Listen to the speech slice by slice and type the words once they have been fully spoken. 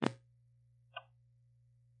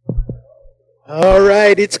All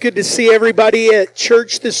right, it's good to see everybody at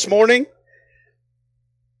church this morning.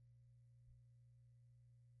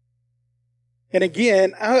 And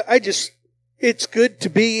again, it's good to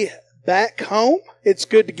be back home. It's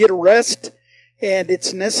good to get a rest, and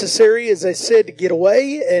it's necessary, as I said, to get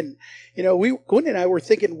away. And, Gwen and I were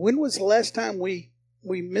thinking, when was the last time we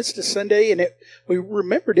missed a Sunday? And we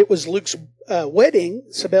remembered it was Luke's wedding,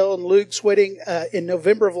 Sabelle and Luke's wedding in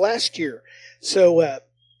November of last year. So,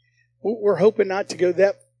 we're hoping not to go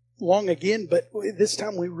that long again, but this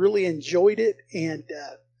time we really enjoyed it. And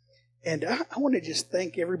I want to just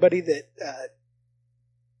thank everybody that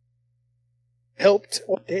helped.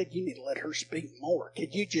 Oh, Dad, you need to let her speak more.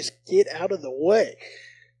 Could you just get out of the way?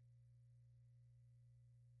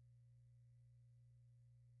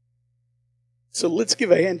 So let's give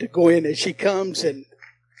a hand to Gwen as she comes and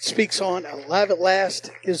speaks on Alive at Last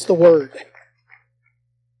is the Word.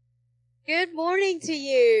 Good morning to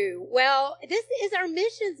you. Well, this is our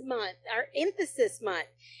missions month, our emphasis month.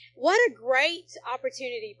 What a great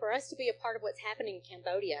opportunity for us to be a part of what's happening in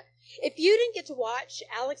Cambodia. If you didn't get to watch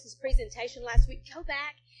Alex's presentation last week, go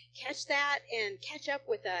back, catch that, and catch up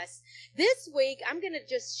with us. This week, I'm going to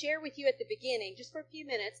just share with you at the beginning, just for a few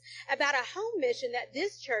minutes, about a home mission that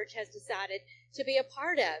this church has decided to be a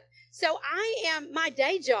part of. So my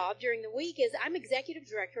day job during the week is I'm executive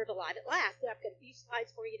director of Alive at Last. And I've got a few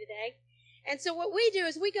slides for you today. And so what we do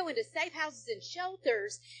is we go into safe houses and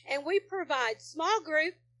shelters, and we provide small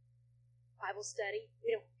group Bible study.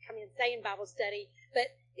 We don't come in saying Bible study, but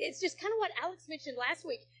it's just kind of what Alex mentioned last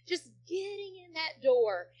week, just getting in that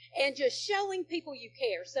door and just showing people you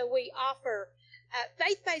care. So we offer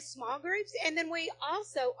faith-based small groups, and then we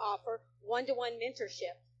also offer one-to-one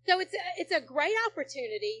mentorship. So it's a great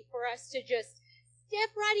opportunity for us to just step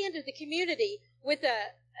right into the community with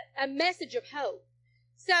a message of hope.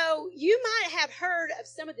 So you might have heard of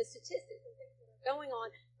some of the statistics and things that are going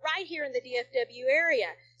on right here in the DFW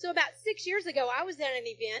area. So about 6 years ago, I was at an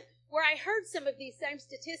event where I heard some of these same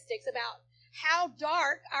statistics about how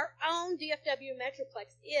dark our own DFW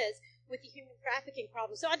Metroplex is with the human trafficking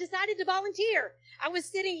problem. So I decided to volunteer. I was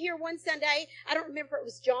sitting here one Sunday. I don't remember if it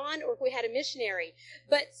was John or if we had a missionary,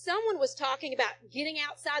 but someone was talking about getting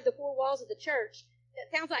outside the four walls of the church.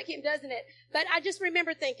 That sounds like him, doesn't it? But I just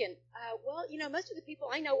remember thinking, most of the people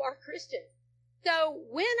I know are Christians. So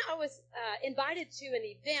when I was invited to an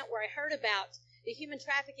event where I heard about the human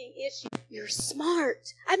trafficking issue, you're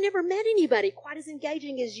smart. I've never met anybody quite as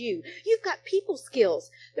engaging as you. You've got people skills.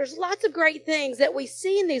 There's lots of great things that we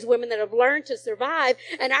see in these women that have learned to survive,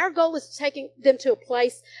 and our goal is taking them to a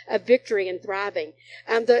place of victory and thriving.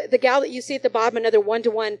 The gal that you see at the bottom, another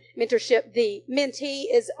one-to-one mentorship, the mentee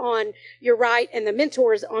is on your right and the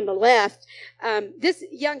mentor is on the left. This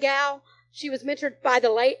young gal, she was mentored by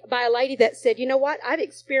a lady that said, you know what, I've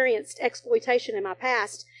experienced exploitation in my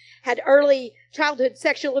past, had early childhood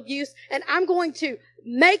sexual abuse, and I'm going to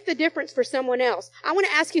make the difference for someone else. I want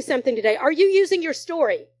to ask you something today. Are you using your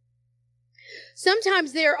story?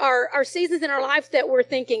 Sometimes there are seasons in our life that we're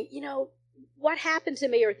thinking, what happened to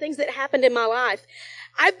me, or things that happened in my life.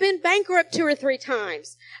 I've been bankrupt 2 or 3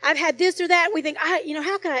 times. I've had this or that. We think,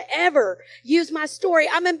 how can I ever use my story?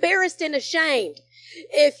 I'm embarrassed and ashamed.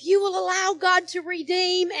 If you will allow God to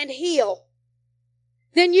redeem and heal,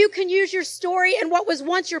 then you can use your story, and what was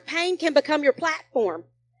once your pain can become your platform.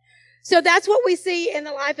 So that's what we see in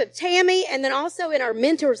the life of Tammy, and then also in our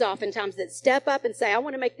mentors oftentimes that step up and say, I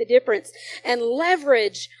want to make the difference and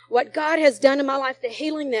leverage what God has done in my life, the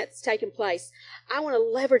healing that's taken place. I want to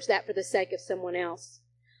leverage that for the sake of someone else.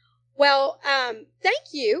 Well,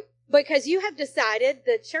 thank you, because you have decided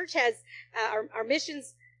the church has our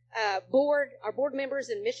missions board, our board members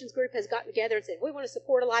and missions group has gotten together and said, we want to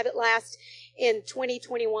support Alive at Last in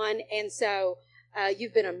 2021. And so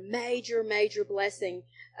you've been a major, major blessing.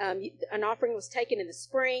 An offering was taken in the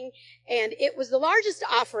spring, and it was the largest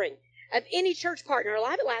offering of any church partner.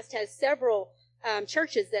 Alive at Last has several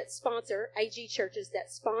churches that sponsor, AG churches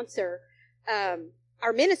that sponsor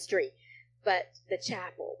our ministry. But the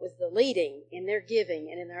chapel was the leading in their giving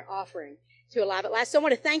and in their offering to Alive at Last. So I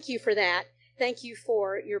want to thank you for that. Thank you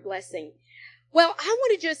for your blessing. Well, I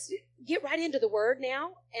want to just get right into the Word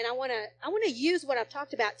now, and I want to use what I've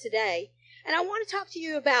talked about today, and I want to talk to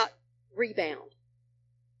you about rebound.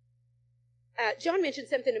 John mentioned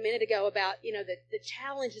something a minute ago about, the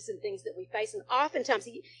challenges and things that we face, and oftentimes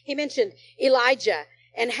he mentioned Elijah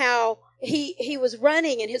and how he was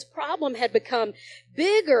running and his problem had become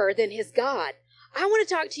bigger than his God. I want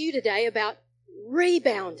to talk to you today about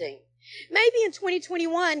rebounding. Maybe in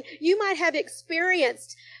 2021, you might have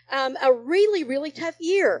experienced a really, really tough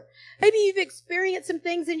year. Maybe you've experienced some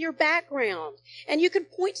things in your background, and you can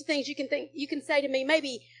point to things. You can say to me,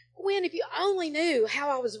 maybe, Gwen, if you only knew how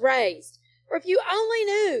I was raised, or if you only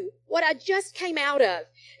knew what I just came out of,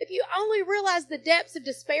 if you only realized the depths of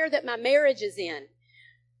despair that my marriage is in.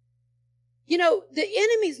 You know, the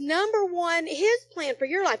enemy's number one, his plan for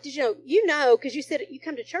your life. Did you know, because you said you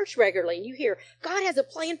come to church regularly and you hear God has a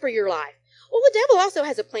plan for your life. Well, the devil also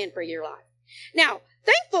has a plan for your life. Now,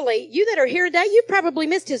 thankfully, you that are here today, you probably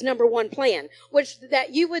missed his number one plan, which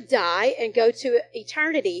that you would die and go to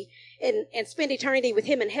eternity and spend eternity with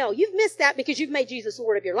him in hell. You've missed that because you've made Jesus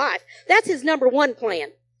Lord of your life. That's his number one plan.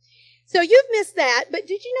 So you've missed that, but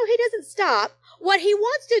did you know he doesn't stop? What he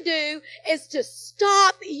wants to do is to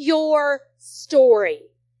stop your story.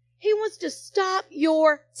 He wants to stop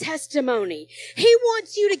your testimony. He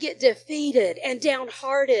wants you to get defeated and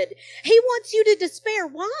downhearted. He wants you to despair.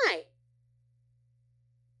 Why?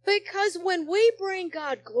 Because when we bring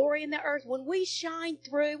God glory in the earth, when we shine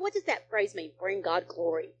through, what does that phrase mean? Bring God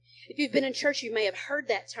glory. If you've been in church, you may have heard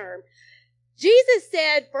that term. Jesus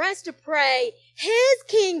said for us to pray, his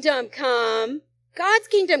kingdom come, God's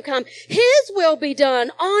kingdom come, his will be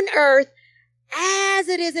done on earth as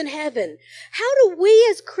it is in heaven. How do we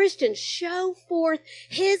as Christians show forth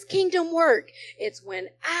his kingdom work? It's when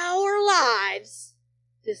our lives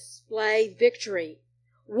display victory,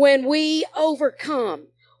 when we overcome,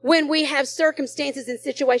 when we have circumstances and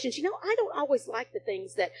situations. You know, I don't always like the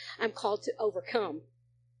things that I'm called to overcome.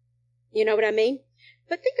 You know what I mean?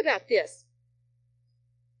 But think about this.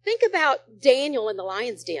 Think about Daniel in the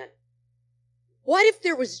lion's den. What if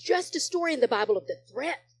there was just a story in the Bible of the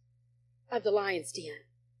threat of the lion's den?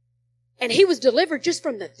 And he was delivered just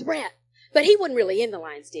from the threat, but he wasn't really in the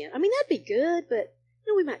lion's den. I mean, that'd be good, but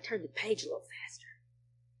you know, we might turn the page a little faster.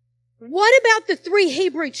 What about the 3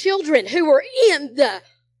 Hebrew children who were in the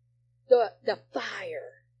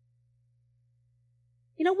fire?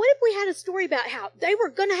 You know, what if we had a story about how they were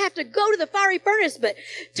going to have to go to the fiery furnace, but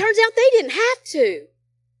turns out they didn't have to?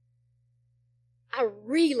 I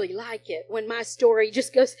really like it when my story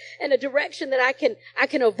just goes in a direction that I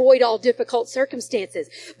can avoid all difficult circumstances.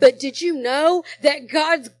 But did you know that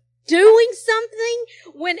God's doing something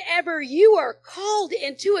whenever you are called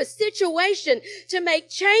into a situation to make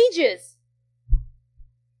changes?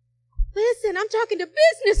 Listen, I'm talking to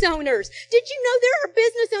business owners. Did you know there are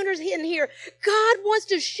business owners in here? God wants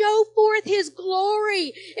to show forth his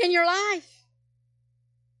glory in your life.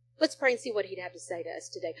 Let's pray and see what he'd have to say to us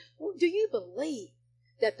today. Do you believe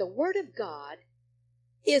that the word of God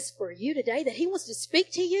is for you today, that he wants to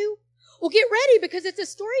speak to you? Well, get ready, because it's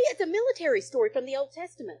a military story from the Old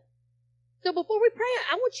Testament. So before we pray,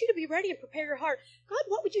 I want you to be ready and prepare your heart. God,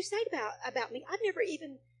 what would you say about me? I've never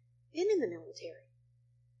even been in the military.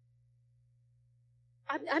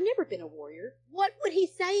 I've never been a warrior. What would he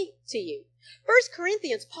say to you? 1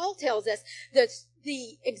 Corinthians, Paul tells us that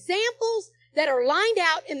the examples that are lined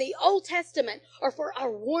out in the Old Testament are for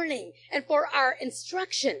our warning and for our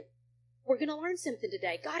instruction. We're going to learn something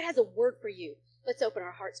today. God has a word for you. Let's open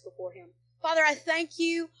our hearts before him. Father, I thank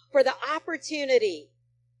you for the opportunity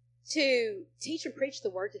to teach and preach the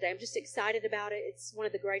word today. I'm just excited about it. It's one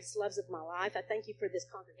of the greatest loves of my life. I thank you for this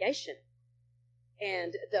congregation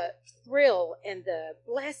and the thrill and the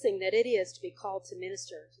blessing that it is to be called to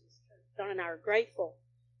minister. Don and I are grateful.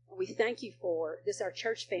 And we thank you for this, our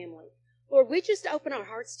church family. Lord, we just open our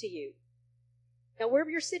hearts to you. Now, wherever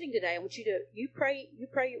you're sitting today, I want you pray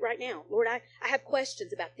right now. Lord, I have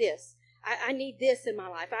questions about this. I need this in my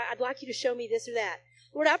life. I'd like you to show me this or that.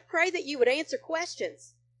 Lord, I pray that you would answer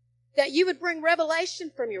questions, that you would bring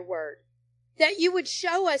revelation from your word, that you would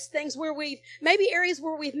show us things where maybe areas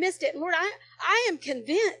where we've missed it. And Lord, I am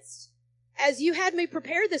convinced, as you had me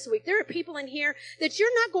prepare this week, there are people in here that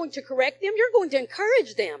you're not going to correct them. You're going to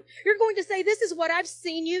encourage them. You're going to say, this is what I've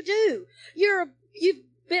seen you do. You've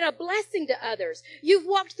been a blessing to others. You've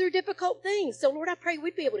walked through difficult things. So Lord, I pray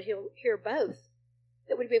we'd be able to hear both,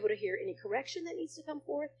 that we'd be able to hear any correction that needs to come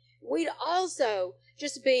forth. We'd also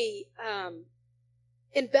just be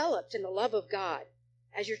enveloped in the love of God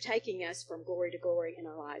as you're taking us from glory to glory in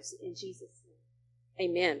our lives. In Jesus' name,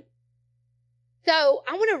 amen. So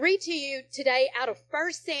I want to read to you today out of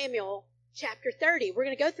 1 Samuel chapter 30. We're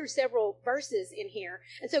going to go through several verses in here.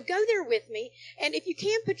 And so go there with me. And if you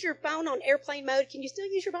can put your phone on airplane mode, can you still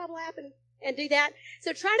use your Bible app and do that?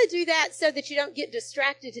 So try to do that so that you don't get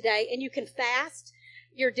distracted today and you can fast.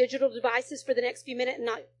 your digital devices for the next few minutes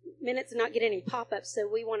and not get any pop-ups. So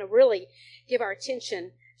we want to really give our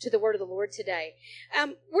attention to the word of the Lord today. We're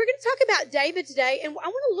going to talk about David today, and I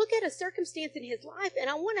want to look at a circumstance in his life, and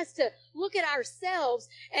I want us to look at ourselves.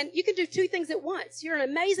 And you can do two things at once. You're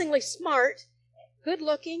amazingly smart,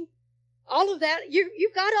 good-looking, all of that.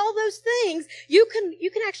 You've got all those things. You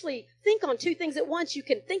can actually think on two things at once. You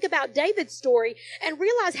can think about David's story and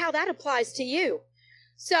realize how that applies to you.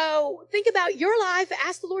 So think about your life.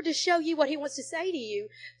 Ask the Lord to show you what he wants to say to you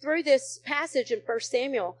through this passage in 1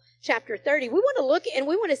 Samuel chapter 30. We want to look and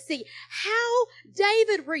we want to see how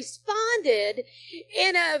David responded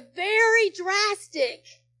in a very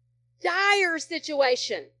drastic, dire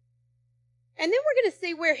situation. And then we're going to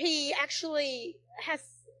see where he actually has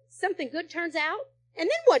something good turns out, and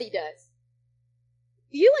then what he does.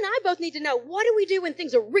 You and I both need to know, what do we do when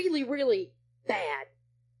things are really, really bad?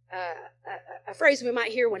 A phrase we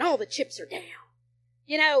might hear, when all the chips are down.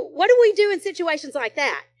 You know, what do we do in situations like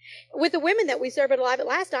that? With the women that we serve at Alive at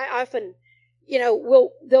Last, I often,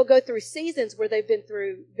 they'll go through seasons where they've been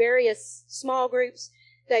through various small groups.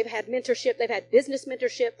 They've had mentorship. They've had business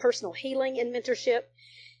mentorship, personal healing and mentorship.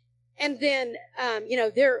 And then,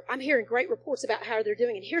 I'm hearing great reports about how they're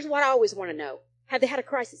doing. And here's what I always want to know. Have they had a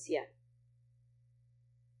crisis yet?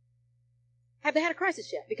 Have they had a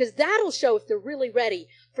crisis yet? Because that'll show if they're really ready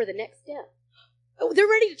for the next step. Oh, they're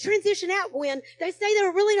ready to transition out, Gwen. They say they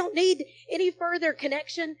really don't need any further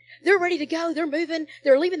connection. They're ready to go. They're moving.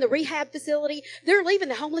 They're leaving the rehab facility. They're leaving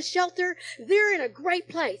the homeless shelter. They're in a great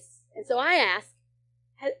place. And so I ask,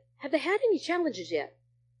 have they had any challenges yet?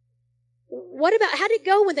 What about, how did it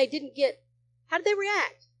go when how did they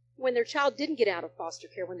react when their child didn't get out of foster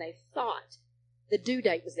care, when they thought the due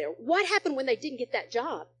date was there? What happened when they didn't get that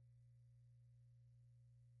job?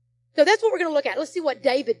 So that's what we're going to look at. Let's see what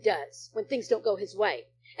David does when things don't go his way.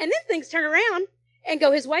 And then things turn around and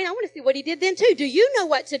go his way, and I want to see what he did then too. Do you know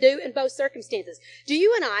what to do in both circumstances? Do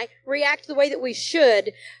you and I react the way that we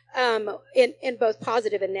should in both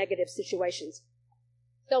positive and negative situations?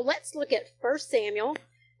 So let's look at 1 Samuel.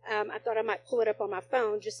 I thought I might pull it up on my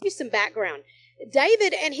phone, just give you some background.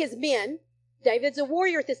 David and his men, David's a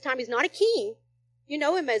warrior at this time. He's not a king. You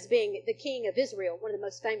know him as being the king of Israel, one of the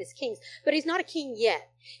most famous kings, but he's not a king yet.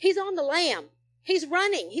 He's on the lam. He's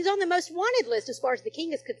running. He's on the most wanted list as far as the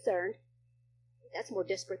king is concerned. That's more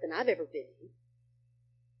desperate than I've ever been.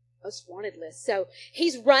 Most wanted list. So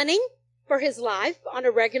he's running for his life on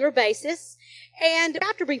a regular basis. And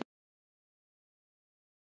after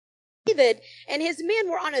David and his men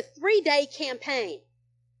were on a 3-day campaign.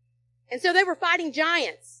 And so they were fighting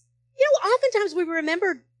giants. You know, oftentimes we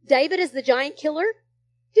remember David as the giant killer.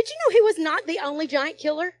 Did you know he was not the only giant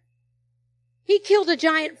killer? He killed a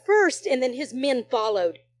giant first, and then his men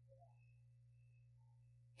followed.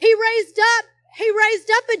 He raised up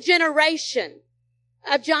a generation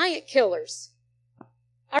of giant killers.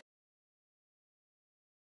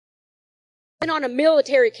 And on a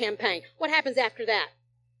military campaign, what happens after that?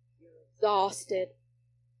 You're exhausted.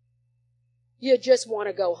 You just want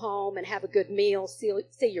to go home and have a good meal, see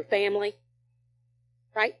your family.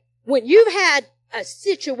 Right? When you've had a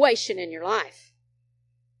situation in your life,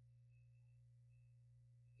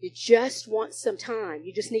 you just want some time.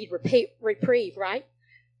 You just need reprieve, right?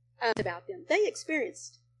 About them. They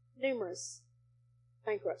experienced numerous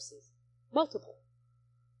bankruptcies. Multiple.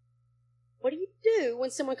 What do you do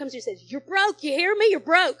when someone comes to you and says, "You're broke, you hear me? You're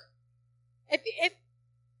broke."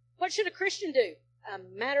 What should a Christian do? A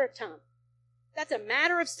matter of time. That's a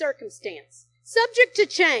matter of circumstance. Subject to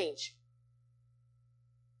change.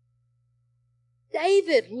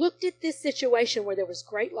 David looked at this situation where there was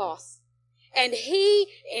great loss, and he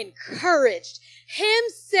encouraged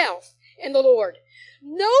himself in the Lord.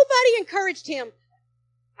 Nobody encouraged him.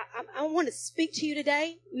 I want to speak to you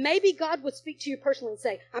today. Maybe God would speak to you personally and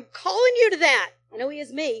say, "I'm calling you to that." I know he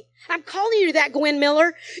is me. I'm calling you to that, Gwen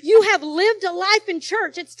Miller. You have lived a life in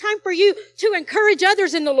church. It's time for you to encourage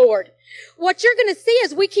others in the Lord. What you're going to see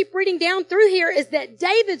as we keep reading down through here is that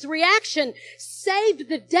David's reaction saved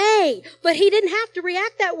the day, but he didn't have to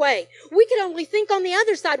react that way. We could only think on the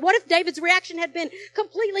other side. What if David's reaction had been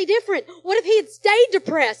completely different? What if he had stayed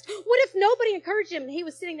depressed? What if nobody encouraged him and he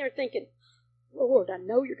was sitting there thinking, "Lord, I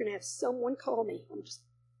know you're going to have someone call me. I'm just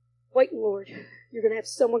waiting, Lord. You're going to have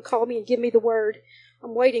someone call me and give me the word.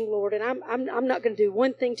 I'm waiting, Lord, and I'm not going to do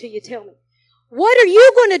one thing till you tell me." What are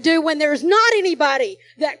you going to do when there's not anybody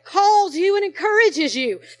that calls you and encourages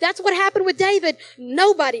you? That's what happened with David.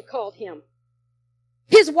 Nobody called him.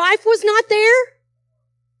 His wife was not there.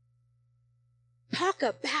 Talk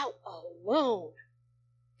about alone.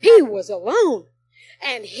 He was alone.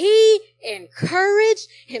 And he encouraged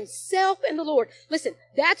himself in the Lord. Listen,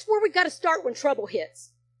 that's where we got to start when trouble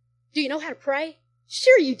hits. Do you know how to pray?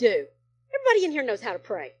 Sure you do. Everybody in here knows how to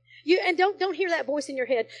pray. And don't hear that voice in your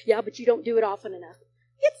head. Yeah, but you don't do it often enough.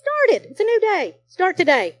 Get started. It's a new day. Start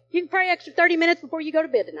today. You can pray extra 30 minutes before you go to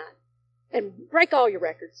bed tonight. And break all your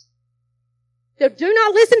records. So do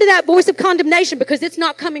not listen to that voice of condemnation because it's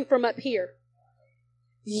not coming from up here.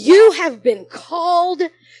 You have been called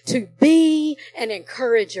to be an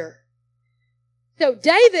encourager. So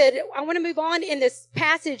David, I want to move on in this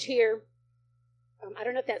passage here. I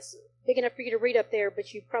don't know if that's big enough for you to read up there,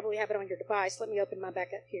 but you probably have it on your device. Let me open my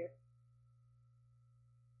back up here.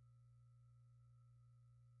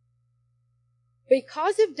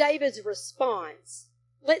 Because of David's response,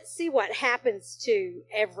 let's see what happens to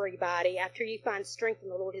everybody after you find strength in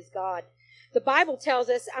the Lord his God. The Bible tells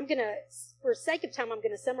us, for sake of time, I'm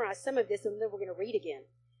going to summarize some of this and then we're going to read again.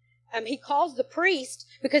 He calls the priest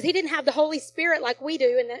because he didn't have the Holy Spirit like we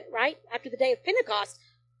do, right? After the day of Pentecost.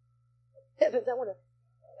 I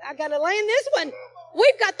got to land this one.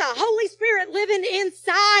 We've got the Holy Spirit living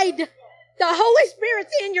inside. The Holy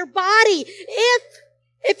Spirit's in your body.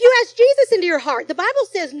 If you ask Jesus into your heart, the Bible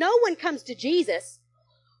says no one comes to Jesus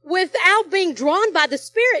without being drawn by the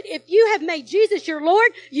Spirit. If you have made Jesus your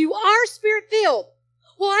Lord, you are Spirit-filled.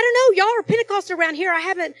 Well, I don't know. Y'all are Pentecostal around here. I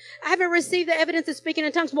haven't received the evidence of speaking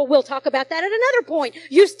in tongues. Well, we'll talk about that at another point.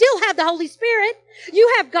 You still have the Holy Spirit.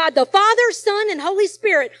 You have God the Father, Son, and Holy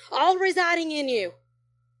Spirit all residing in you.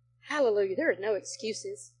 Hallelujah. There are no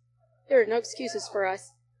excuses. There are no excuses for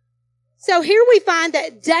us. So here we find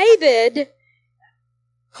that David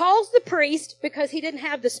calls the priest because he didn't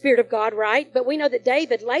have the Spirit of God, right? But we know that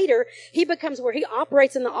David later, he becomes where he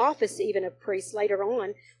operates in the office even of priest later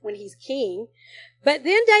on when he's king. But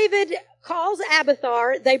then David calls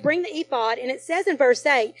Abiathar. They bring the ephod, and it says in verse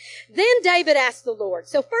 8, then David asked the Lord.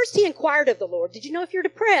 So first he inquired of the Lord. Did you know if you're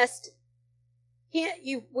depressed,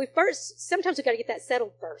 sometimes we've got to get that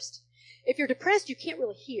settled first. If you're depressed, you can't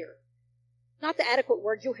really hear. Not the adequate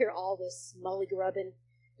word. You'll hear all this molly grubbing.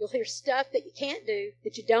 You'll hear stuff that you can't do,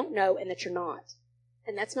 that you don't know, and that you're not.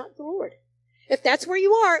 And that's not the Lord. If that's where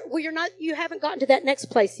you are, well, you haven't gotten to that next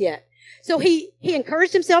place yet. So he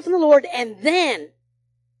encouraged himself in the Lord, and then,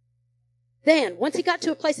 once he got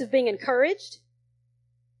to a place of being encouraged,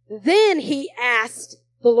 then he asked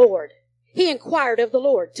the Lord. He inquired of the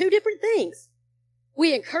Lord. Two different things.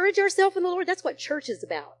 We encourage ourselves in the Lord. That's what church is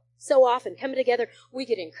about. So often, coming together, we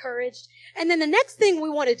get encouraged. And then the next thing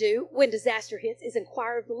we want to do when disaster hits is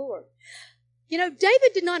inquire of the Lord. You know,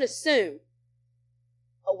 David did not assume,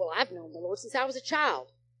 oh, well, I've known the Lord since I was a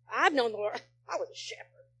child. I've known the Lord. I was a shepherd.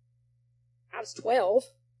 I was 12.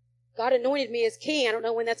 God anointed me as king. I don't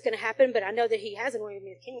know when that's going to happen, but I know that he has anointed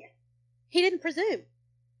me as king. He didn't presume.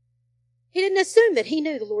 He didn't assume that he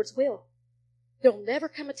knew the Lord's will. There'll never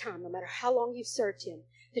come a time, no matter how long you've served him,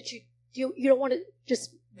 that you don't want to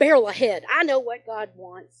just barrel ahead. I know what God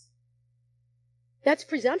wants. That's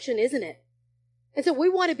presumption, isn't it? And so we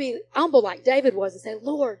want to be humble like David was and say,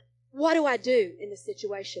 Lord, what do I do in this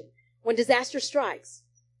situation? When disaster strikes,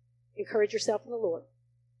 encourage yourself in the Lord.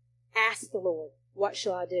 Ask the Lord, what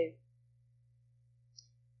shall I do?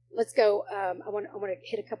 Let's go. I want to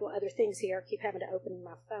hit a couple of other things here. I keep having to open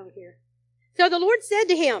my phone here. So the Lord said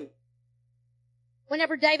to him,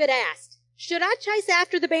 whenever David asked, should I chase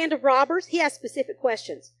after the band of robbers? He asked specific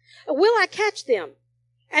questions. Will I catch them?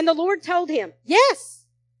 And the Lord told him, yes,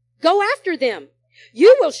 go after them.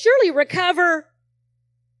 You will surely recover.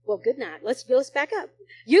 Well, good night. Let's back up.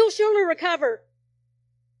 You'll surely recover.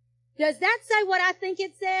 Does that say what I think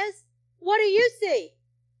it says? What do you see?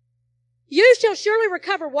 You shall surely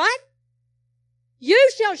recover what? You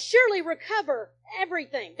shall surely recover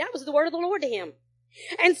everything. That was the word of the Lord to him.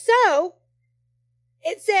 And so,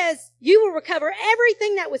 it says, you will recover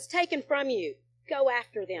everything that was taken from you. Go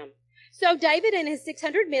after them. So David and his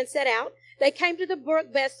 600 men set out. They came to the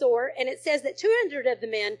brook Besor, and it says that 200 of the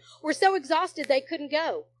men were so exhausted they couldn't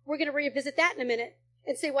go. We're going to revisit that in a minute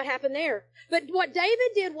and see what happened there. But what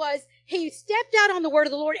David did was he stepped out on the word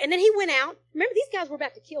of the Lord, and then he went out. Remember, these guys were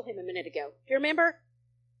about to kill him a minute ago. Do you remember?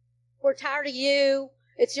 We're tired of you.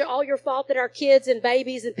 It's all your fault that our kids and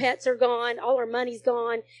babies and pets are gone. All our money's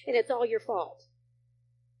gone, and it's all your fault.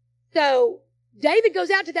 So David goes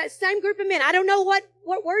out to that same group of men. I don't know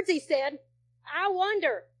what words he said. I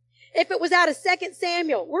wonder if it was out of 2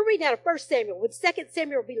 Samuel. We're reading out of 1 Samuel. Would 2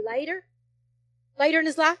 Samuel be later? Later in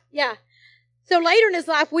his life? Yeah. So later in his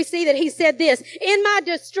life, we see that he said this, in my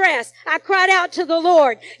distress, I cried out to the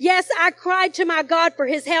Lord. Yes, I cried to my God for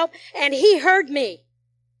his help, and he heard me.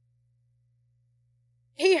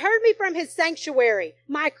 He heard me from his sanctuary.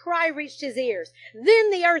 My cry reached his ears.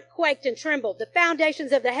 Then the earth quaked and trembled. The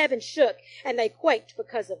foundations of the heavens shook, and they quaked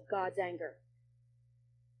because of God's anger.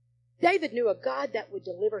 David knew a God that would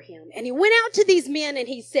deliver him. And he went out to these men and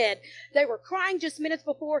he said, they were crying just minutes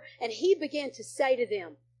before, and he began to say to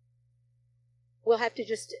them, we'll have to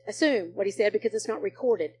just assume what he said because it's not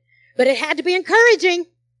recorded. But it had to be encouraging.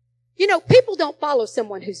 You know, people don't follow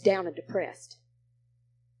someone who's down and depressed.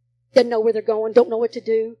 Doesn't know where they're going, don't know what to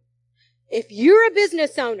do. If you're a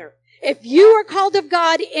business owner, if you are called of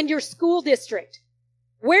God in your school district,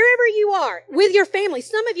 wherever you are, with your family,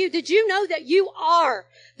 some of you, did you know that you are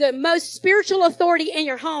the most spiritual authority in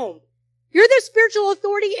your home? You're the spiritual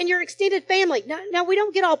authority in your extended family. Now, we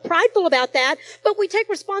don't get all prideful about that, but we take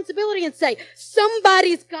responsibility and say,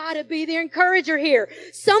 somebody's got to be the encourager here.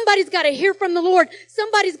 Somebody's got to hear from the Lord.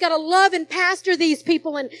 Somebody's got to love and pastor these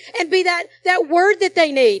people and be that word that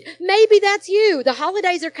they need. Maybe that's you. The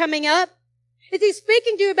holidays are coming up. Is he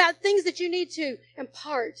speaking to you about things that you need to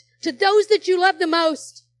impart to those that you love the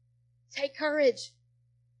most? Take courage.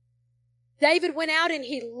 David went out and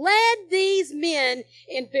he led these men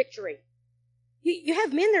in victory. You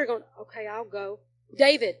have men that are going, okay, I'll go.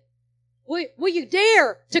 David, will you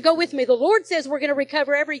dare to go with me? The Lord says we're going to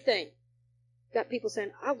recover everything. Got people saying,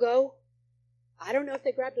 I'll go. I don't know if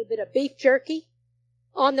they grabbed a bit of beef jerky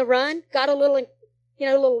on the run, got a little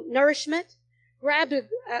nourishment, grabbed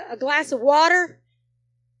a glass of water,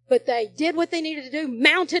 but they did what they needed to do,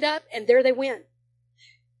 mounted up, and there they went.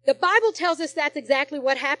 The Bible tells us that's exactly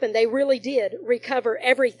what happened. They really did recover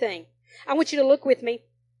everything. I want you to look with me.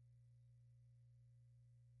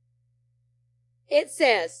 It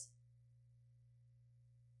says,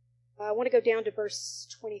 I want to go down to verse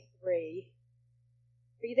 23.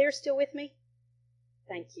 Are you there still with me?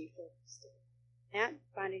 Thank you for that,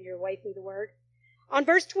 finding your way through the word. On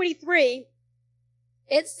verse 23,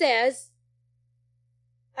 it says,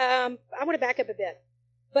 I want to back up a bit.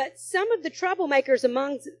 But some of the troublemakers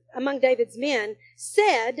among David's men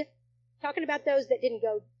said, talking about those that didn't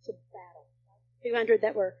go to battle, 200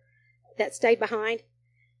 that stayed behind.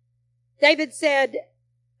 David said,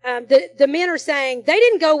 the men are saying, they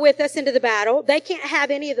didn't go with us into the battle. They can't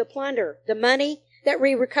have any of the plunder, the money that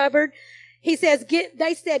we recovered. He says,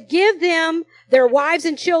 they said, give them their wives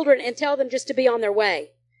and children and tell them just to be on their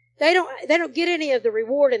way. They don't get any of the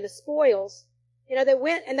reward and the spoils. You know, they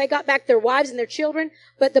went and they got back their wives and their children,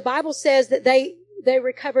 but the Bible says that they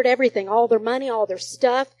recovered everything, all their money, all their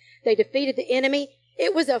stuff. They defeated the enemy.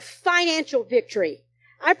 It was a financial victory.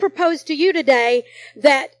 I propose to you today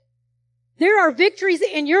that there are victories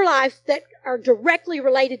in your life that are directly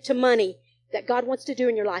related to money that God wants to do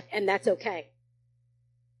in your life, and that's okay.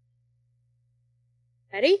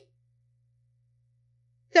 Ready?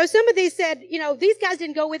 So some of these said, you know, these guys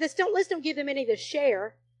didn't go with us. Let's don't give them any of the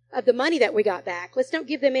share of the money that we got back. Let's don't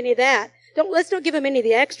give them any of that. Let's don't give them any of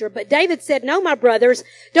the extra. But David said, no, my brothers,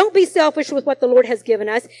 don't be selfish with what the Lord has given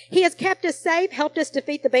us. He has kept us safe, helped us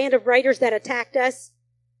defeat the band of raiders that attacked us.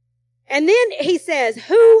 And then he says,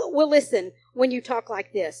 who will listen when you talk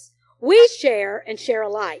like this? We share and share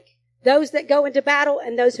alike. Those that go into battle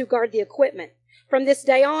and those who guard the equipment. From this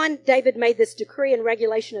day on, David made this decree and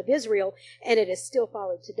regulation of Israel, and it is still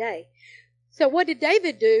followed today. So what did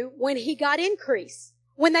David do when he got increase?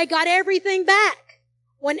 When they got everything back?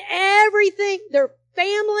 When their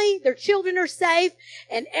family, their children are safe,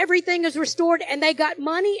 and everything is restored, and they got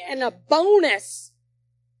money and a bonus.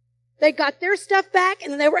 They got their stuff back,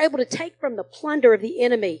 and then they were able to take from the plunder of the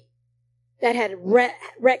enemy that had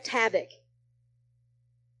wreaked havoc.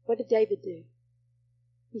 What did David do?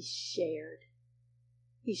 He shared.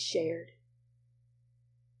 He shared.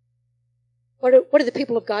 What do the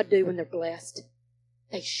people of God do when they're blessed?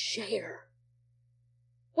 They share.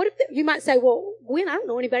 What if you might say, well, Gwen, I don't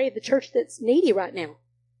know anybody at the church that's needy right now.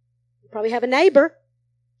 You probably have a neighbor.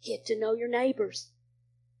 Get to know your neighbors.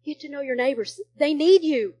 Get to know your neighbors. They need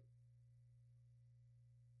you.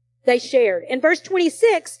 They shared. In verse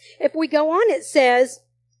 26, if we go on, it says,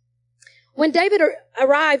 when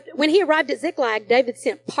he arrived at Ziklag, David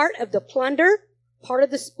sent part of the plunder, part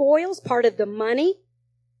of the spoils, part of the money,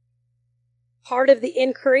 part of the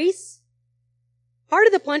increase, part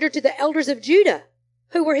of the plunder to the elders of Judah,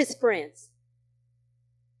 who were his friends.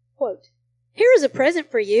 Quote, here is a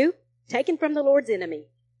present for you, taken from the Lord's enemy,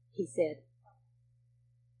 he said.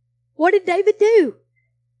 What did David do?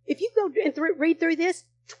 If you go and read through this,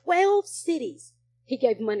 12 cities he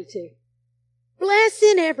gave money to.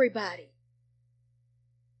 Blessing everybody.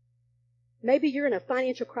 Maybe you're in a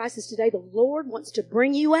financial crisis today. The Lord wants to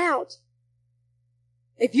bring you out.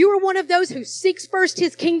 If you are one of those who seeks first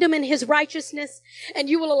his kingdom and his righteousness, and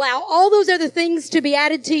you will allow all those other things to be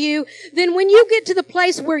added to you, then when you get to the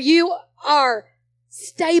place where you are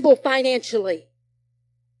stable financially,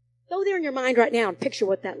 go there in your mind right now and picture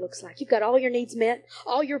what that looks like. You've got all your needs met,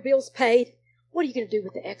 all your bills paid. What are you going to do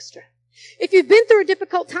with the extra? If you've been through a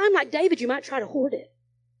difficult time like David, you might try to hoard it.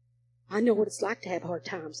 I know what it's like to have hard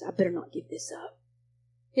times. I better not give this up.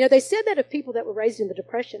 You know, they said that of people that were raised in the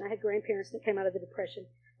Depression. I had grandparents that came out of the Depression.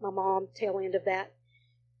 My mom, tail end of that.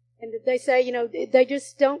 And they say, you know, they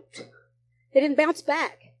didn't bounce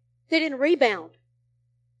back. They didn't rebound.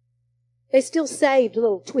 They still saved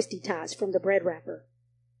little twisty ties from the bread wrapper.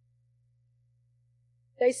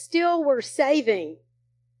 They still were saving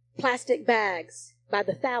plastic bags by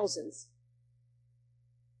the thousands.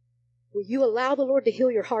 Will you allow the Lord to heal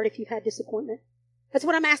your heart if you've had disappointment? That's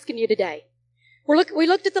what I'm asking you today. We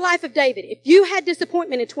looked at the life of David. If you had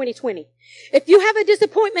disappointment in 2020, if you have a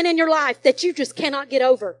disappointment in your life that you just cannot get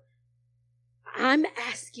over, I'm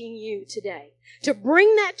asking you today to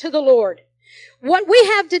bring that to the Lord. What we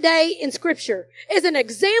have today in Scripture is an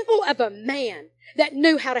example of a man that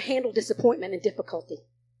knew how to handle disappointment and difficulty.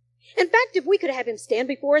 In fact, if we could have him stand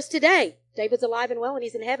before us today, David's alive and well and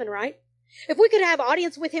he's in heaven, right? If we could have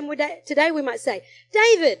audience with him today, we might say,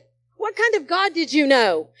 David, what kind of God did you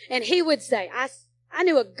know? And he would say, I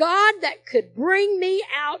knew a God that could bring me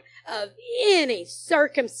out of any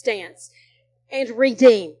circumstance and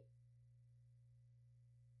redeem.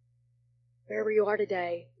 Wherever you are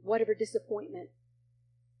today, whatever disappointment,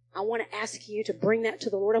 I want to ask you to bring that to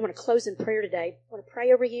the Lord. I want to close in prayer today. I want to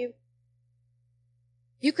pray over you.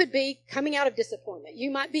 You could be coming out of disappointment. You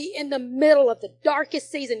might be in the middle of the darkest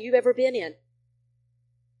season you've ever been in.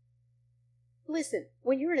 Listen,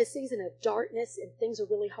 when you're in a season of darkness and things are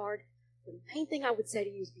really hard, the main thing I would say to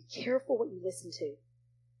you is be careful what you listen to.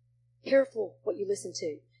 Careful what you listen to.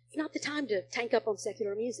 It's not the time to tank up on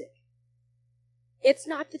secular music. It's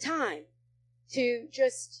not the time to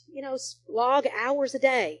just, log hours a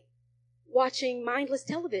day watching mindless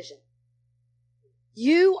television.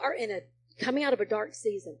 You are coming out of a dark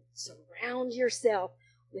season. Surround yourself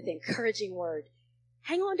with encouraging word.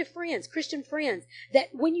 Hang on to friends, Christian friends, that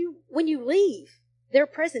when you leave their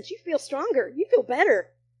presence, you feel stronger. You feel better.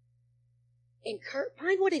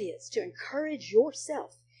 Find what it is to encourage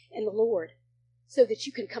yourself in the Lord so that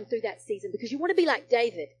you can come through that season, because you want to be like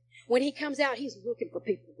David. When he comes out, he's looking for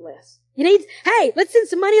people to bless. Hey, let's send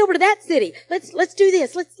some money over to that city. Let's do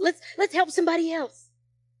this. Let's help somebody else.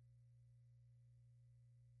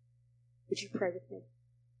 Would you pray with me?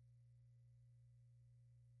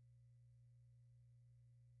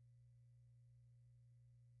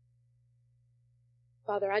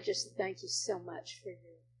 Father, I just thank you so much for your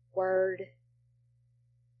word.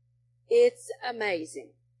 It's amazing.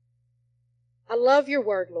 I love your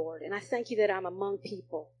word, Lord, and I thank you that I'm among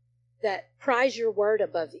people that prize your word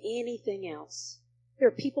above anything else. There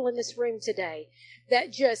are people in this room today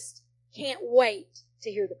that just can't wait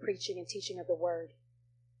to hear the preaching and teaching of the word.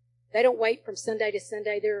 They don't wait from Sunday to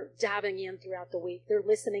Sunday. They're diving in throughout the week. They're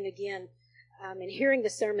listening again and hearing the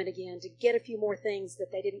sermon again to get a few more things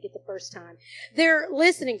that they didn't get the first time. They're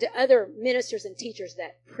listening to other ministers and teachers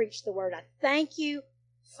that preach the word. I thank you,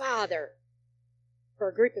 Father, for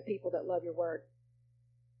a group of people that love your word.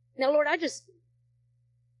 Now, Lord, I just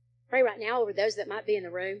pray right now over those that might be in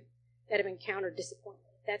the room that have encountered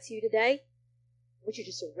disappointment. If that's you today, would you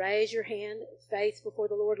just raise your hand of faith before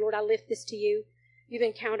the Lord? Lord, I lift this to you. You've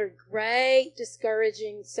encountered great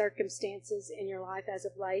discouraging circumstances in your life as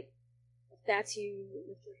of late. If that's you,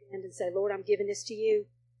 lift your hand and say, Lord, I'm giving this to you.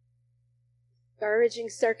 Discouraging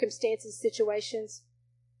circumstances, situations.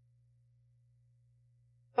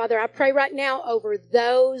 Father, I pray right now over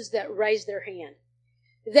those that raise their hand,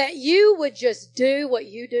 that you would just do what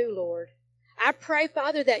you do, Lord. I pray,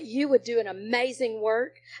 Father, that you would do an amazing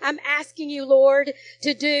work. I'm asking you, Lord,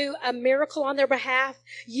 to do a miracle on their behalf.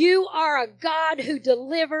 You are a God who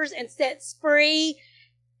delivers and sets free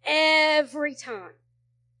every time.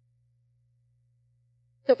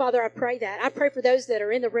 So, Father, I pray that. I pray for those that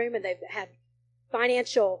are in the room and they've had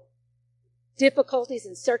financial difficulties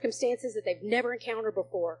and circumstances that they've never encountered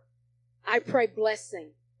before. I pray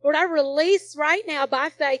blessing. Lord, I release right now by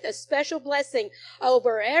faith a special blessing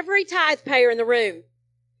over every tithe payer in the room.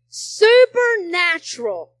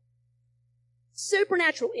 Supernatural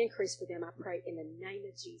increase for them, I pray, in the name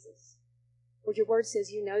of Jesus. Lord, your word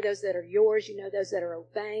says you know those that are yours. You know those that are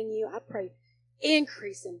obeying you. I pray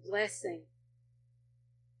increase and blessing.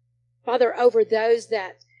 Father, over those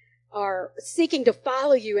that are seeking to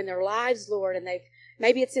follow you in their lives, Lord, and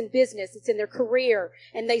maybe it's in business, it's in their career,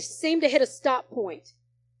 and they seem to hit a stop point.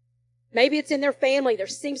 Maybe it's in their family. There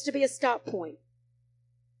seems to be a stop point.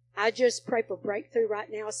 I just pray for breakthrough right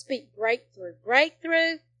now. I speak breakthrough,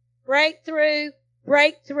 breakthrough, breakthrough,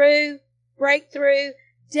 breakthrough, breakthrough,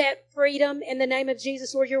 debt freedom in the name of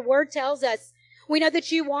Jesus. Lord, your word tells us, we know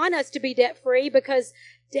that you want us to be debt free because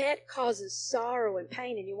debt causes sorrow and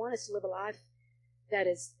pain, and you want us to live a life that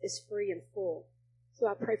is free and full. So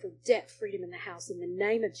I pray for debt freedom in the house in the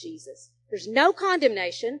name of Jesus. There's no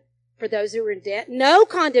condemnation for those who are in debt. No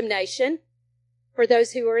condemnation for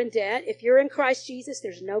those who are in debt. If you're in Christ Jesus,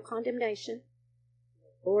 there's no condemnation.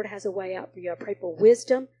 The Lord has a way out for you. I pray for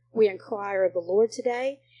wisdom. We inquire of the Lord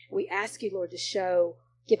today. We ask you, Lord, to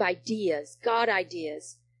give ideas, God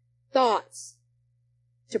ideas, thoughts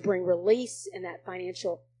to bring release in that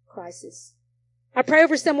financial crisis. I pray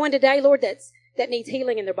over someone today, Lord, that needs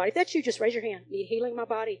healing in their body. If that's you, just raise your hand. Need healing in my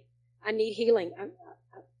body. I need healing. I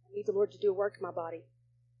need the Lord to do a work in my body.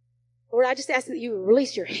 Lord, I just ask that you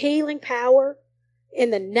release your healing power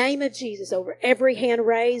in the name of Jesus over every hand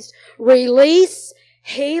raised. Release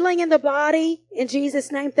healing in the body in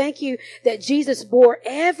Jesus' name. Thank you that Jesus bore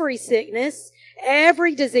every sickness,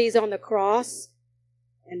 every disease on the cross,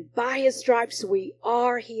 and by his stripes we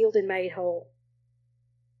are healed and made whole.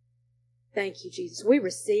 Thank you, Jesus. We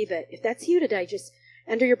receive it. If that's you today, just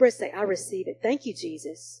under your breath say, I receive it. Thank you,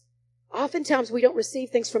 Jesus. Oftentimes we don't receive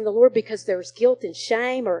things from the Lord because there's guilt and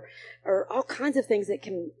shame or all kinds of things that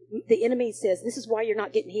the enemy says, this is why you're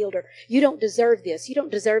not getting healed, or you don't deserve this. You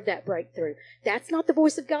don't deserve that breakthrough. That's not the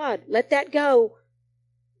voice of God. Let that go.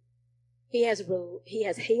 He has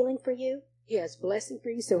healing for you. He has blessing for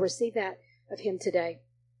you. So receive that of him today.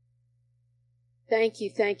 Thank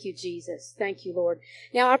you, Jesus. Thank you, Lord.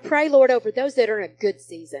 Now I pray, Lord, over those that are in a good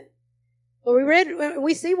season. Well,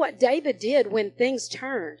 we see what David did when things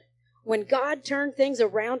turned. When God turned things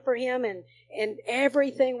around for him and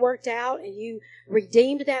everything worked out and you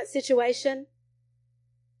redeemed that situation,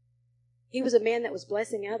 he was a man that was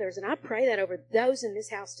blessing others. And I pray that over those in this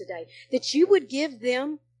house today, that you would give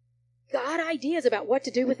them God ideas about what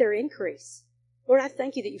to do with their increase. Lord, I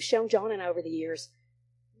thank you that you've shown John and I over the years.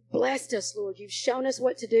 Blessed us, Lord. You've shown us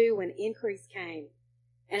what to do when increase came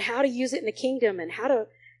and how to use it in the kingdom and how to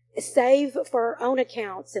save for our own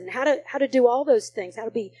accounts and how to do all those things, how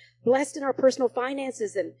to be blessed in our personal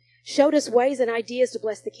finances, and showed us ways and ideas to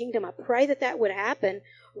bless the kingdom. I pray that would happen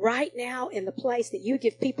right now in the place, that you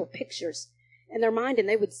give people pictures in their mind and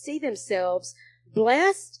they would see themselves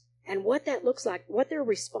blessed and what that looks like, what their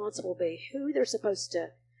response will be, who they're supposed to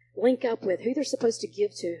link up with, who they're supposed to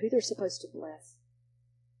give to, who they're supposed to bless.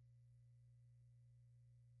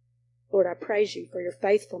 Lord, I praise you for your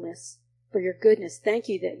faithfulness, for your goodness. Thank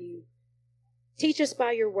you that you teach us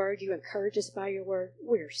by your word. You encourage us by your word.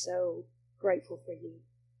 We're so grateful for you.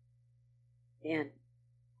 Amen.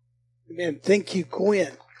 Amen. Thank you,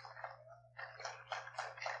 Gwen.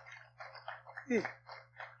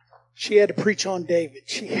 She had to preach on David.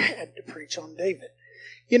 She had to preach on David.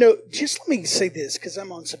 You know, just let me say this, because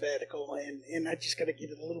I'm on sabbatical and I just got to get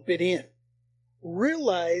it a little bit in.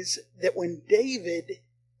 Realize that when David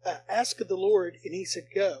asked of the Lord and he said,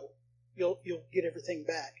 go, you'll get everything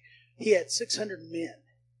back, he had 600 men.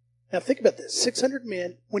 Now think about this, 600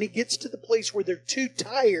 men. When he gets to the place where they're too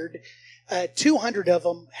tired, 200 of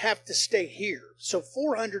them have to stay here. So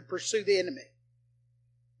 400 pursue the enemy.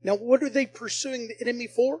 Now what are they pursuing the enemy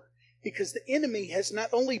for? Because the enemy has not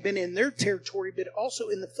only been in their territory, but also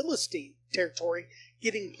in the Philistine territory,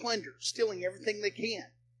 getting plunder, stealing everything they can.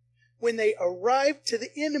 When they arrive to the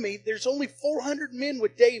enemy, there's only 400 men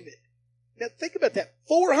with David. Now think about that,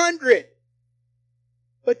 400.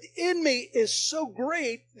 But the enemy is so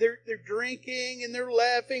great, they're drinking and they're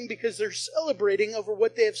laughing because they're celebrating over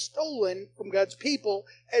what they have stolen from God's people,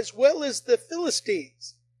 as well as the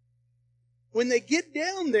Philistines. When they get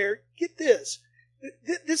down there, get this.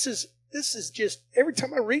 This is just, every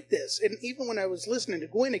time I read this, and even when I was listening to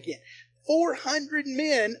Gwen again, 400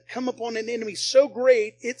 men come upon an enemy so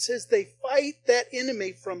great, it says they fight that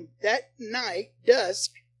enemy from that night,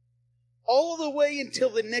 dusk, all the way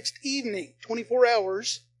until the next evening, 24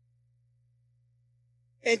 hours.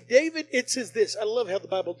 And David, it says this, I love how the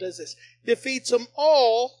Bible does this, defeats them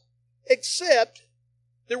all, except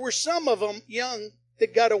there were some of them young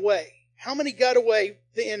that got away. How many got away,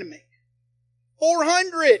 the enemy?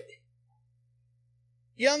 400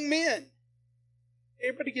 young men.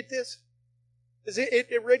 Everybody get this?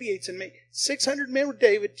 It radiates in me. 600 men with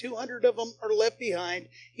David, 200 of them are left behind.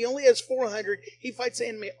 He only has 400. He fights the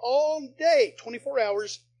enemy all day, 24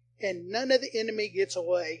 hours, and none of the enemy gets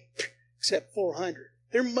away except 400.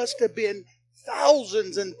 There must have been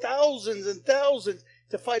thousands and thousands and thousands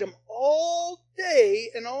to fight him all day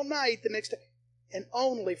and all night the next day. and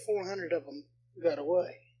only 400 of them got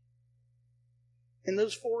away. And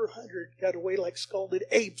those 400 got away like scalded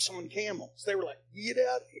apes on camels. They were like, get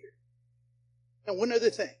out of here. And one other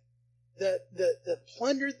thing. The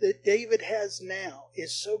plunder that David has now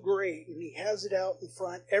is so great, and he has it out in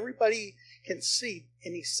front. Everybody can see,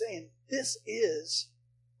 and he's saying, this is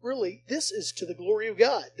to the glory of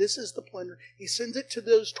God. This is the plunder. He sends it to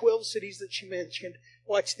those 12 cities that you mentioned.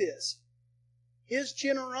 Watch this. His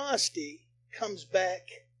generosity comes back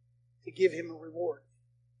to give him a reward.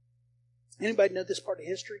 Anybody know this part of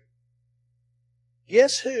history?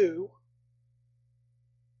 Guess who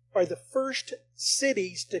are the first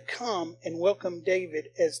cities to come and welcome David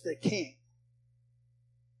as the king?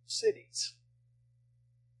 Cities.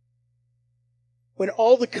 When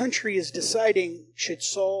all the country is deciding, should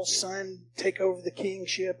Saul's son take over the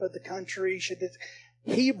kingship of the country?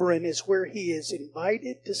 Hebron is where he is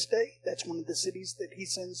invited to stay. That's one of the cities that he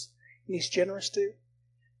sends and he's generous to.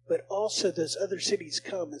 But also those other cities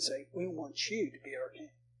come and say, we want you to be our king.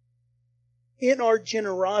 In our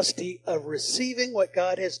generosity of receiving what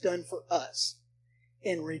God has done for us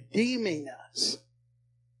and redeeming us.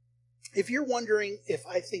 If you're wondering if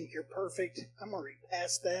I think you're perfect, I'm already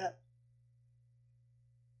past that.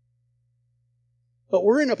 But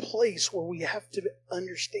we're in a place where we have to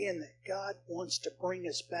understand that God wants to bring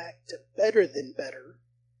us back to better than better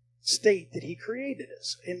state that He created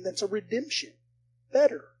us. And that's a redemption.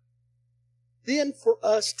 Better. Then for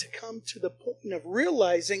us to come to the point of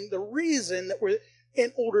realizing the reason that we're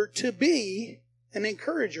in order to be an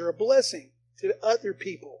encourager, a blessing to other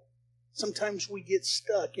people. Sometimes we get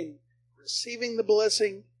stuck in receiving the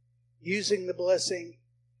blessing, using the blessing,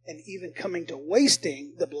 and even coming to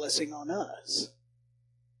wasting the blessing on us.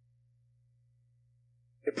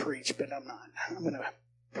 I preach, but I'm not. I'm going to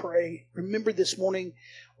pray. Remember this morning,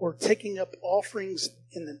 we're taking up offerings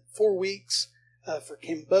in the 4 weeks for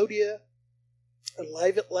Cambodia.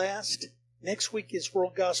 Alive at Last. Next week is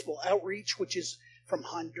World Gospel Outreach, which is from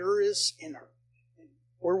Honduras, and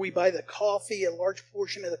where we buy the coffee, a large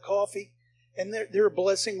portion of the coffee. And they're a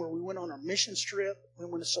blessing where we went on our mission trip. We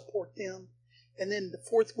want to support them. And then the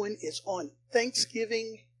fourth one is on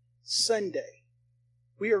Thanksgiving Sunday.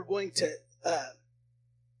 We are going to...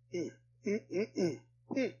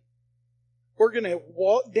 We're going to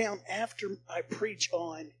walk down after I preach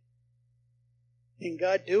on, can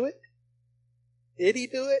God do it? Did He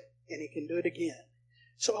do it? And He can do it again.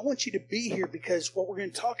 So I want you to be here because what we're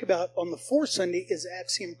going to talk about on the fourth Sunday is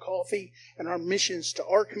Axiom Coffee and our missions to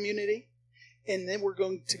our community. And then we're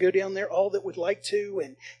going to go down there, all that would like to,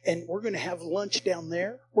 and we're going to have lunch down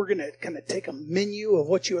there. We're going to kind of take a menu of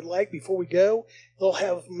what you would like before we go. They'll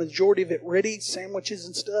have a majority of it ready, sandwiches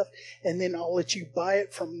and stuff, and then I'll let you buy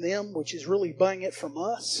it from them, which is really buying it from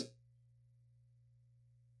us.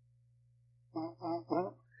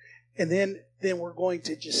 And then we're going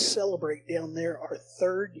to just celebrate down there our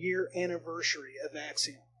 3rd year anniversary of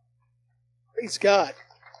Axiom. Praise God.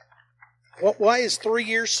 Why is 3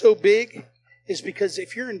 years so big? Is because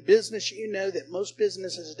if you're in business, you know that most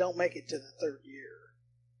businesses don't make it to the 3rd year.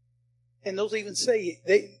 And they'll even say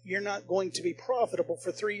you're not going to be profitable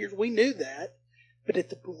for 3 years. We knew that. But at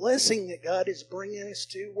the blessing that God is bringing us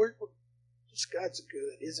to, God's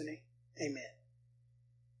good, isn't He? Amen.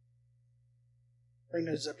 Bring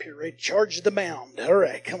those up here, right? Charge the mound. All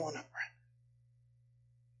right, come on up.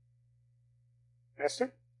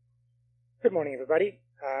 Pastor? Good morning, everybody.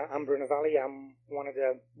 I'm Bruno Valli. I'm one of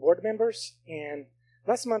the board members. And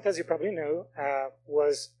last month, as you probably know,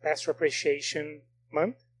 was Pastor Appreciation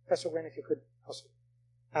Month. Pastor Gwen, if you could also.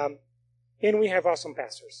 And we have awesome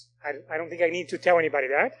pastors. I don't think I need to tell anybody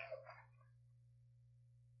that.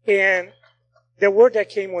 And the word that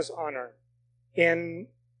came was honor. And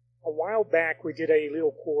a while back, we did a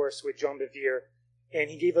little course with John Bevere,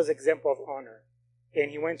 and he gave us example of honor.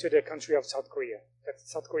 And he went to the country of South Korea.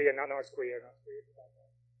 That's South Korea, not North Korea.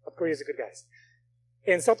 South Korea is the good guys.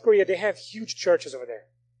 In South Korea, they have huge churches over there.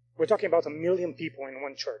 We're talking about 1 million people in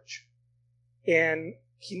one church. And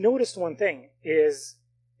he noticed one thing, is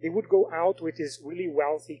they would go out with these really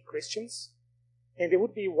wealthy Christians, and they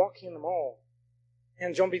would be walking in the mall.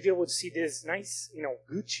 And John Bevere would see these nice,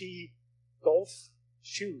 Gucci golf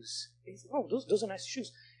shoes. He said, oh, those are nice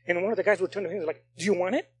shoes. And one of the guys would turn to him and like, do you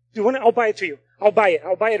want it? Do you want it? I'll buy it to you. I'll buy it.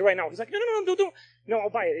 I'll buy it right now. He's like, no, I'll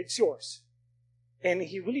buy it. It's yours. And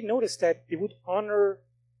he really noticed that they would honor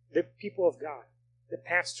the people of God, the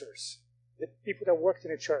pastors, the people that worked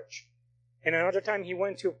in the church. And another time he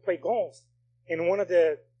went to play golf, and one of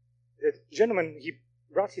the gentlemen, he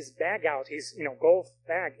brought his bag out, his golf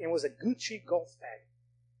bag, and it was a Gucci golf bag.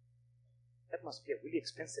 That must be a really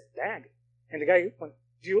expensive bag. And the guy went,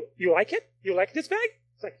 do you like it? You like this bag?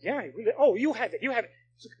 It's like, yeah, I really, oh, you have it.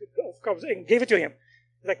 Of course, and gave it to him.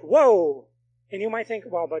 It's like, whoa. And you might think,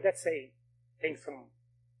 well, but that's a thing from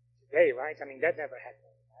today, right? I mean, that never happened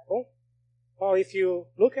in the Bible. Well, if you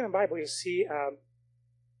look in the Bible, you see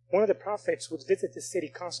one of the prophets would visit the city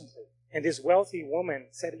constantly. And this wealthy woman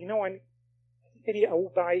said, you know,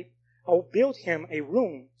 I'll build him a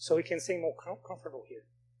room so he can stay more comfortable here.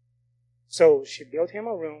 So she built him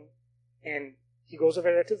a room, and he goes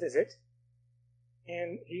over there to visit.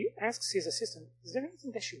 And he asks his assistant, is there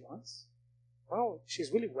anything that she wants? Well,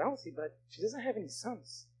 she's really wealthy, but she doesn't have any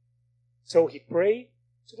sons. So he prayed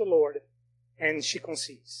to the Lord, and she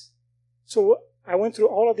conceives. So I went through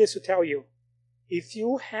all of this to tell you, if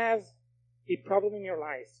you have a problem in your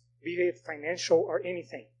life, be it financial or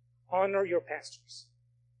anything, honor your pastors.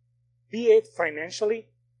 Be it financially,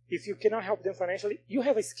 if you cannot help them financially, you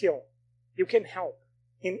have a skill. You can help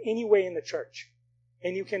in any way in the church.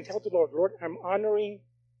 And you can tell the Lord, Lord, I'm honoring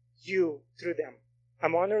you through them.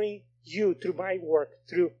 I'm honoring you through my work,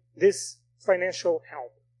 through this financial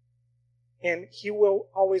help. And He will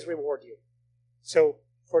always reward you. So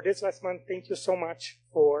for this last month, thank you so much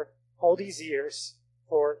for all these years,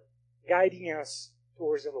 for guiding us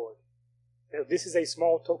towards the Lord. So this is a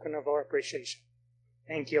small token of our appreciation.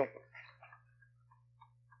 Thank you.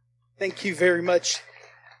 Thank you very much.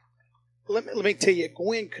 Let me tell you,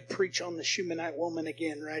 Gwen could preach on the Shumanite woman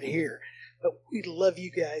again right here. But we love you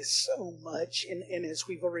guys so much. And as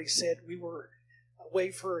we've already said, we were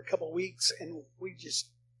away for a couple of weeks, and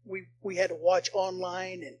we had to watch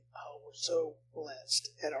online, and we're so blessed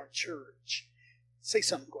at our church. Say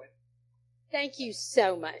something, Gwen. Thank you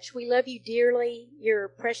so much. We love you dearly. You're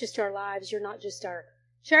precious to our lives. You're not just our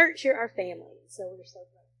church, you're our family. So we're so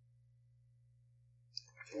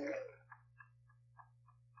grateful.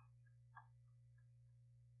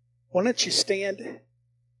 Why don't you stand?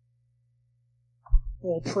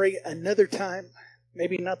 We'll pray another time.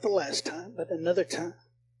 Maybe not the last time, but another time.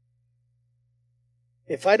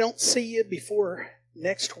 If I don't see you before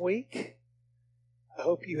next week, I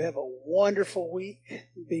hope you have a wonderful week.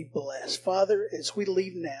 Be blessed. Father, as we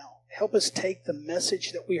leave now, help us take the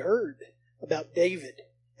message that we heard about David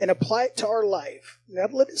and apply it to our life. Now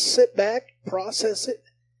let us sit back, process it,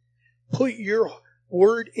 put your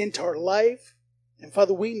word into our life. And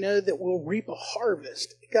Father, we know that we'll reap a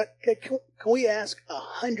harvest. God, can we ask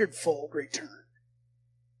 100-fold return?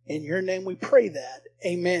 In your name we pray that.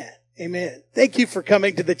 Amen. Amen. Thank you for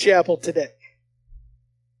coming to the chapel today.